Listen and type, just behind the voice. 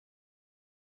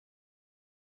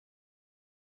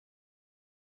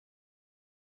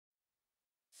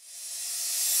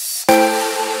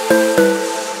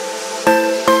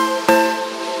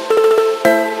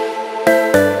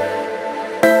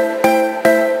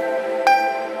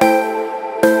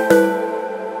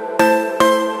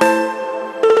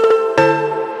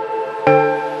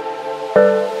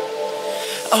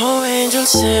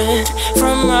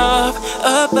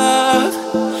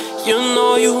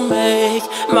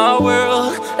my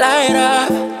world light up.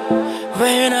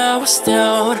 When I was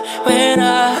down, when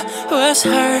I was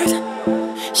hurt,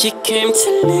 she came to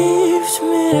lift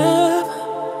me up.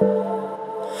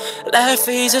 Life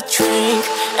is a drink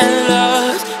and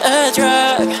love's a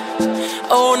drug.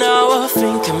 Oh, now I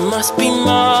think it must be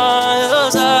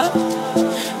miles up.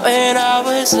 When I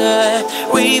was a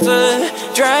river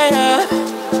dried up,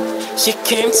 she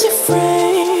came to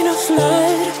rain a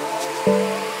flood.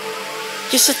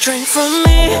 Used to drink from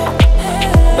me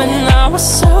when I was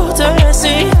so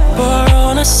thirsty. Pour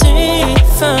on a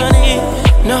symphony.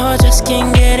 No, I just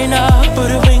can't get enough. Put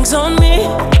the wings on me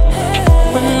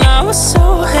when I was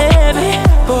so heavy.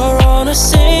 Pour on a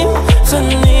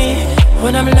symphony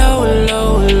when I'm low,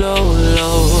 low, low,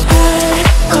 low. High,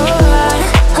 oh high,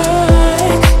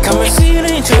 high. Got me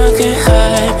feeling drunk and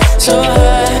high. So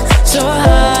high, so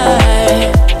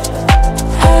high.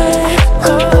 High,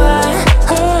 oh high,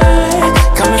 high.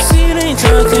 Got me feeling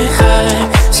drunk and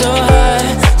high. So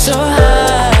high, so high.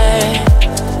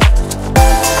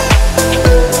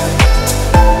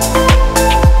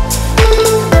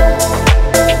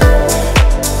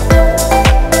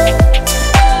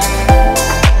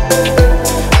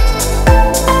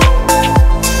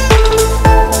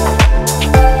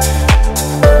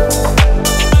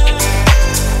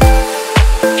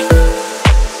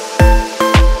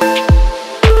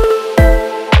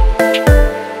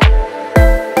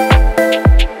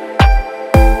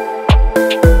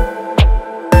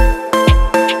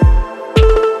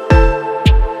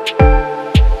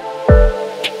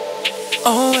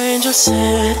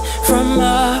 Sent from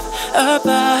up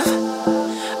above,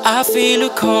 I feel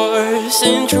it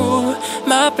coursing through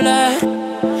my blood.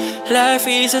 Life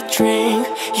is a drink,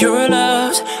 your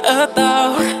love's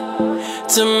about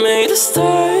to make the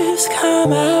stars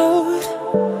come out.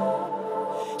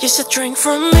 Used to drink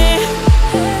from me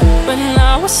when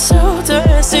I was so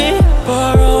thirsty.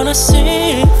 Pour on a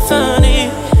symphony.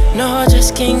 No, I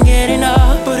just can't get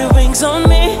enough. Put the wings on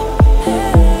me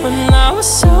when I was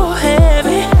so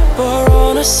heavy. Pour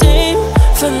on a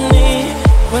symphony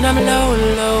when I'm low,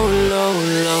 low, low,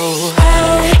 low.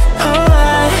 High, oh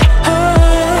high,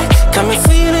 high. Got me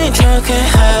feeling drunk and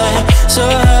high. So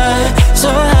high, so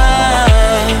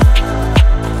high.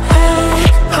 High,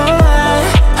 oh high,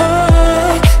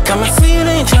 high. Got me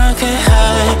feeling drunk and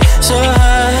high. So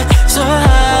high, so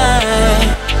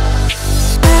high.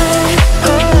 High,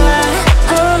 oh high,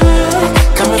 high.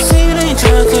 Got me feeling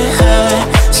drunk and high.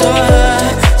 So high,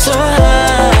 so high.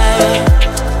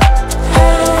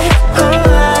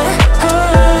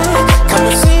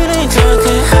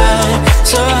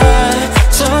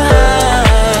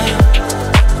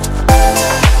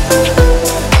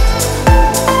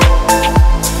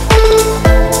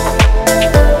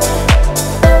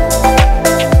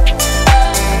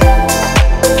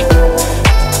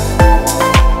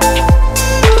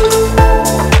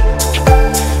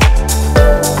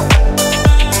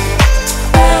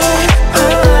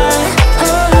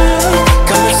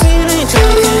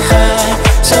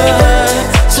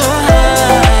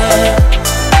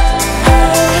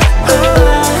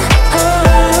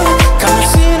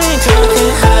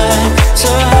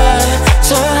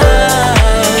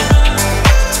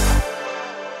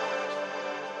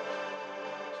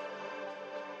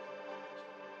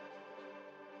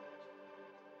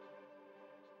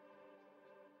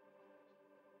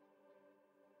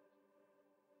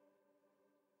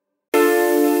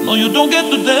 No, you don't get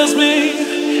to test me.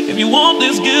 If you want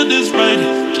this, get this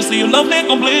right. Just say you love me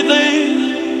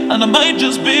completely, and I might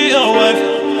just be your wife.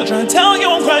 I try to tell you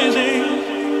I'm crazy,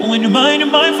 but when you're mine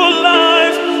for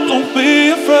life. Don't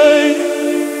be afraid,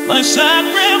 my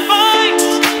sacrifice.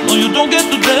 No, you don't get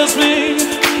to test me.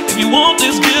 If you want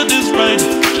this, get this right.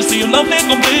 Just say you love me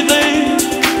completely,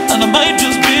 and I might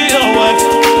just be your wife.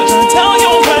 I try to tell you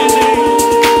I'm crazy,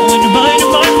 but when you're mine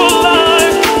for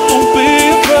life. Don't be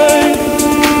afraid.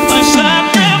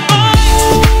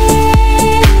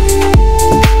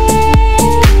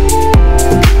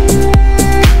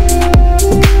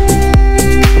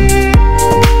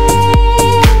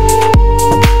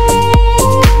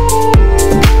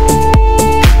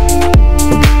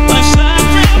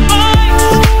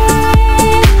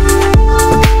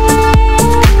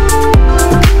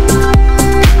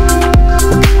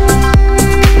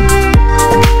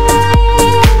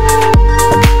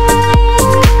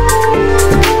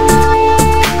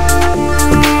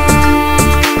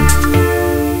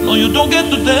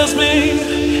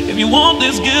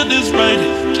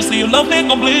 Love me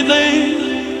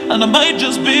completely, and I might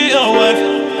just be your wife.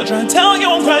 I try to tell you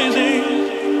I'm crazy,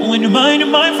 but when you're mine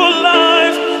for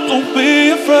life. Don't be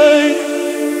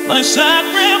afraid, my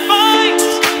sacrifice.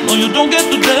 No, you don't get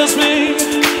to test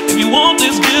me.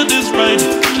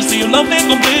 love me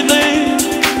completely,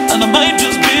 and I might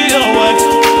just be your wife.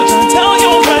 I try to tell you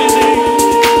I'm crazy,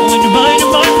 but when you're mine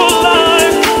for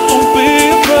life. Don't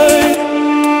be afraid,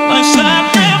 my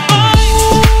sacrifice.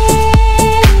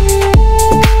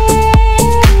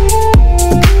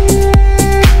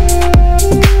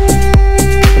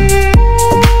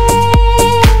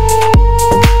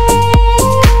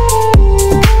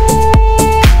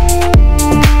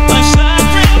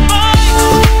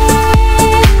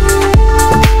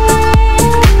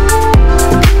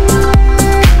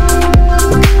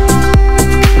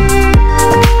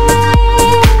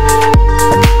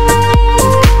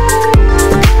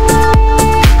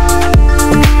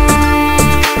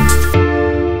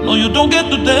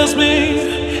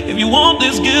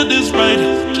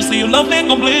 Love me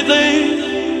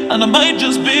completely, and I might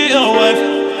just be your wife.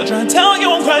 I try and tell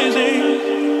you I'm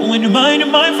crazy, but when you're mine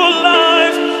for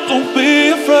life. Don't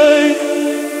be afraid,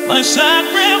 my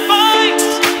sacrifice.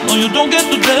 No, you don't get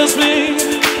to test me.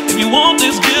 If you want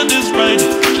this, get this right.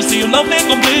 Just say you love me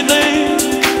completely,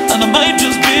 and I might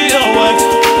just be your wife.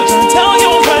 I try and tell you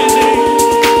I'm crazy,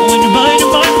 but when you're mine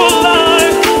for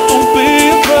life. Don't be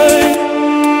afraid,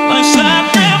 my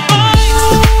sacrifice.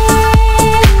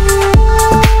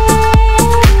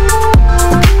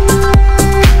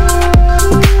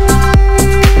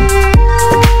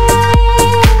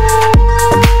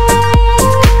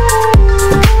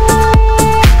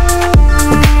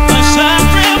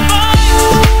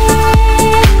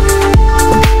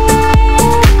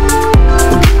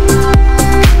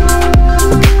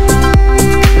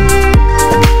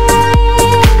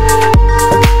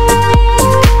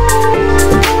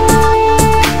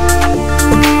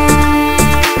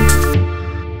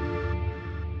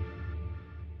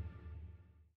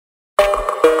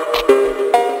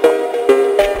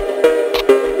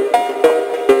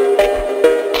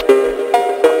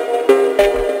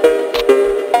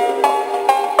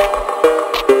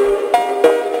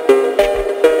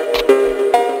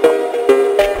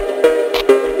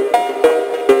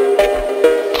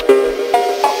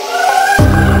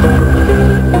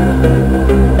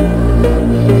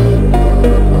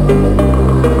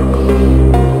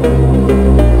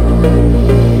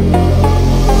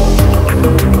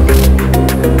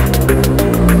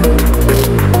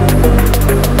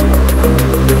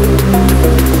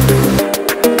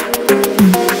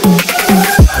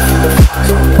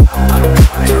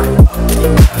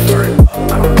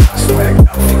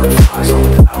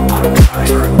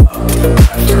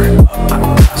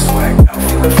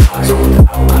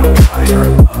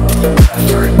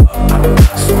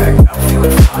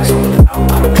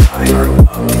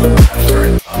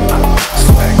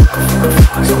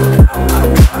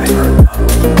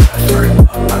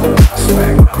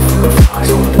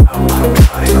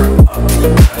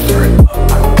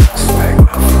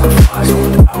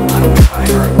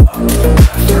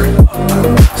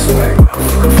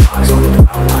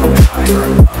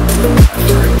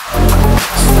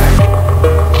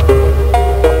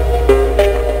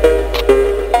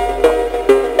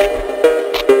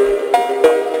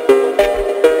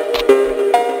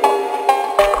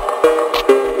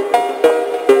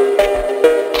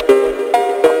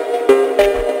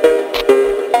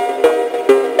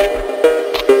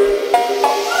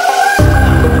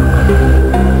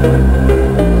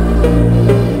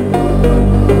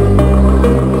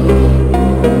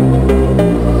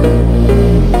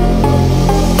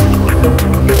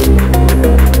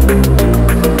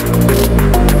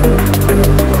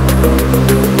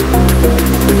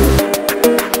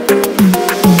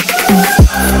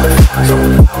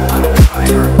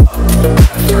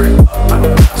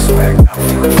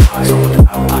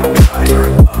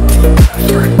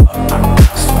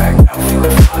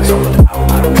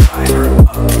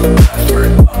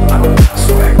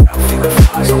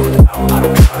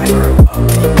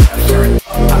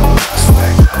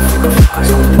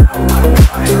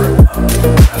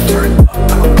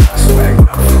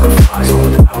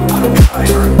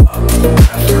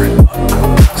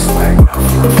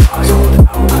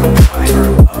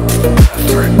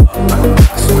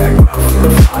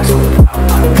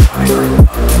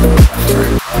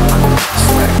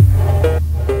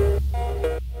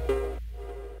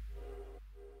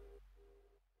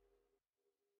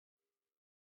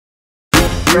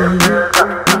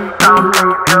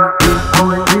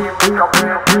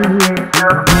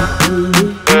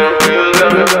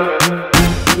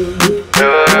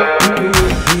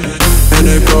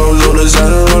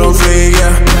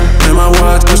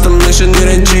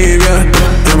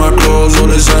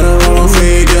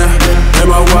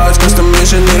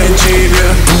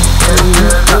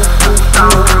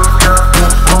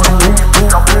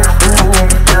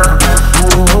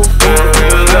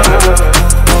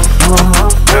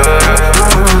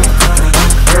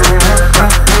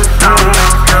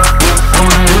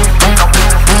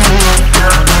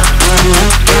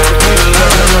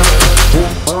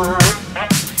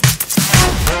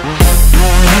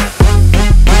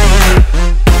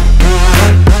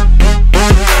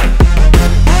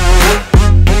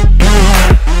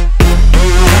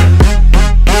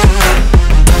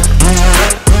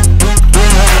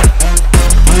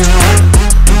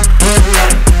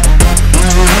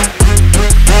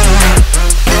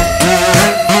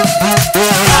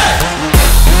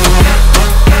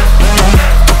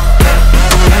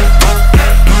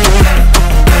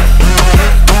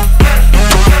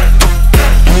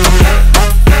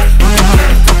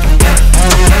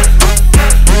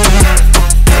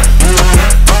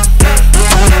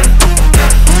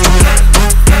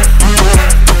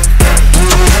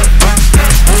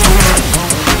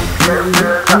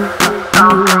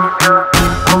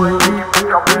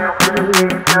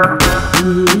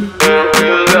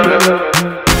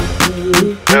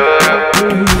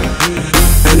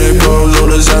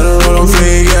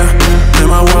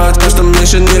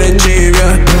 it cheap,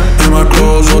 yeah. And my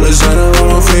clothes all designer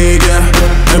on fleek,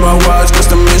 yeah. And my watch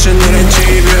custom mission, it ain't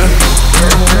cheap,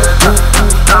 yeah.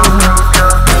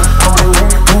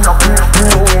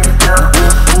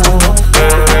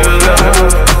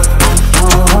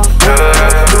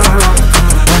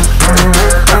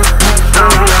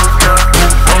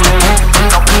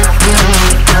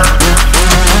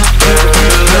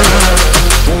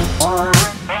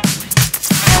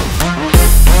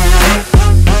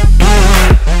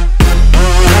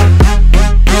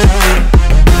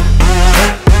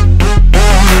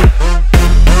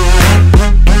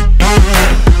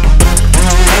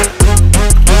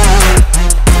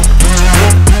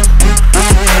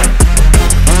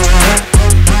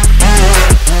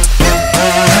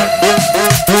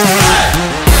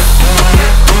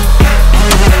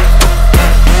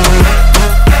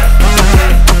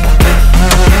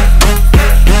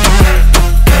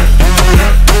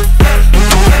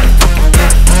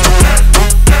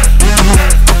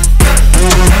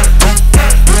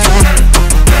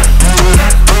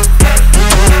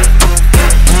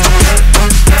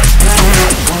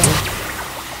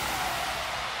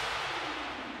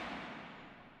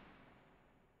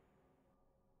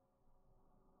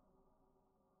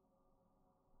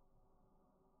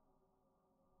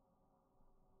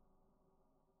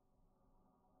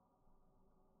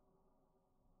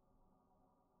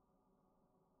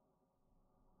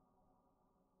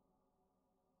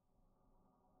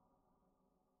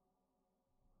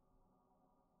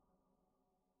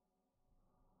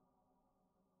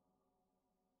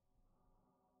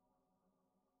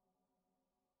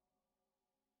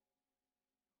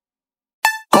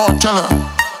 Go tell her,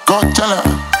 go tell her,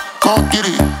 go get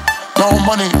it, no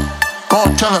money. Go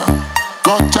tell her,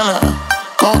 go tell her,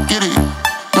 go get it,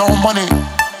 no money.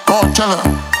 Go tell her,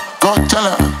 go tell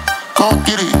her, go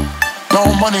get it, no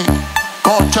money.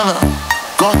 Go tell her,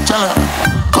 go tell her,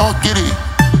 go get it,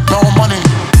 no money.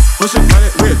 Listen, run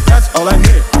it with, that's all I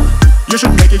need. You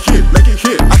should make it hit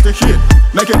after hit,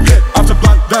 make it hit after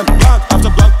blunt, then blunt after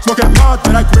blunt. Smoking hard,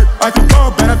 then I quit. I can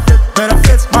go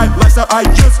benefits my lifestyle. I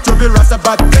used to be rasta,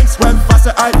 but things went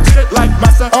faster. I did it like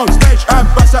master on stage. I'm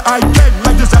faster. I came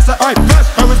like disaster. I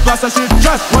blast her with blaster. She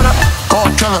just wanna go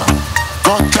tell her,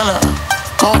 go tell her,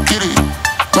 go get it,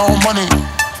 no money.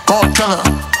 Go tell her,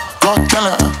 go tell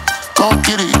her, go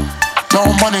get it, no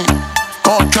money.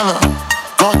 Go tell her,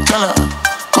 go tell her,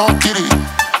 go get it,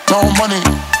 no money.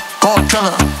 Go tell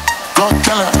her, go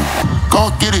tell her, go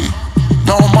get it,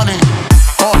 no money.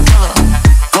 Go tell her,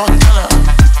 go tell her,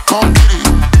 go get it,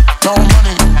 no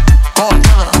money. Go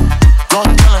tell her, go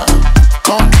tell her,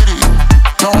 go get it,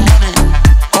 no money.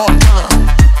 Go tell her,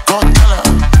 go tell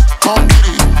her, go get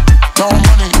it,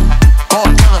 no money. Go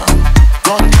tell her,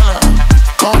 go tell her,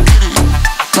 go get it,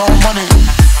 no money.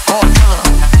 Go tell her,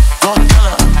 go tell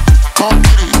her, go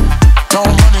get it, no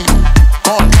money.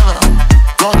 Go tell her,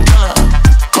 go tell her,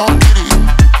 go get it,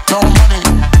 no money.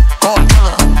 Go tell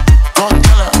her, go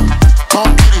tell her, go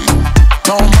get it,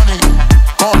 no money.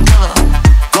 Go tell her,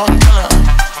 go tell her,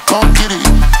 go get it,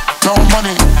 no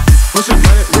money. listen,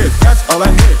 run it with, that's all I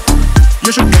need.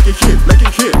 You should make it hit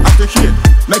after hit,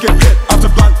 make it hit after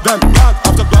blunt, then blunt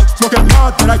after blunt. Smoking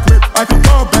hard, then I quit. I can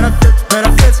go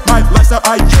benefits my lifestyle.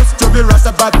 I used to be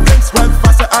rasta, but things went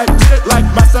faster. I did it like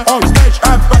master on stage.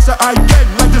 I'm faster. I came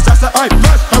like disaster. I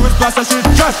blast her with blaster. She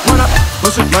just wanna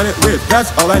listen, run it with, that's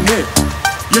all I need.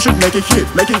 You should make it hit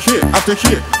after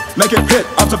hit, make it hit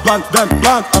after blunt, then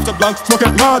blunt after blunt.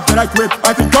 Smoking hard, then I quit.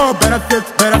 I can go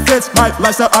benefits my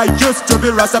lifestyle. I used to be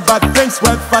rasta, but things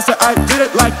went faster. I did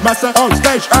it like master on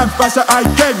stage. I'm faster. I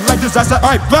came like disaster.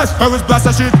 I blast her with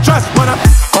blaster. She just wanna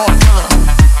go tell her,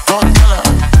 go tell her,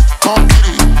 go get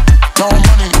it, no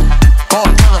money. Go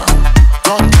tell her,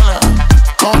 go tell her,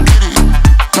 go get it,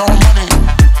 no money.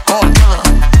 Go tell her,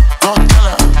 go tell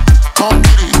her, go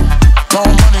get it, no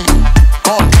money.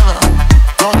 Go tell her,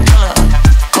 go tell her,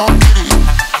 go get it,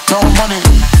 no money.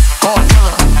 Go tell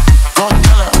her, go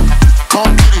tell her, go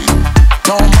get it,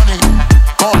 no money.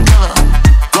 Go tell her,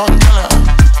 go tell her,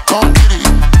 go get it,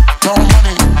 no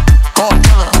money. Go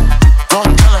tell her, go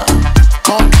tell her,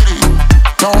 go get it,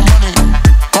 no money.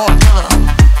 Go tell her,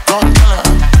 go tell her,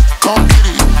 go get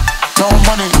it, no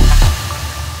money.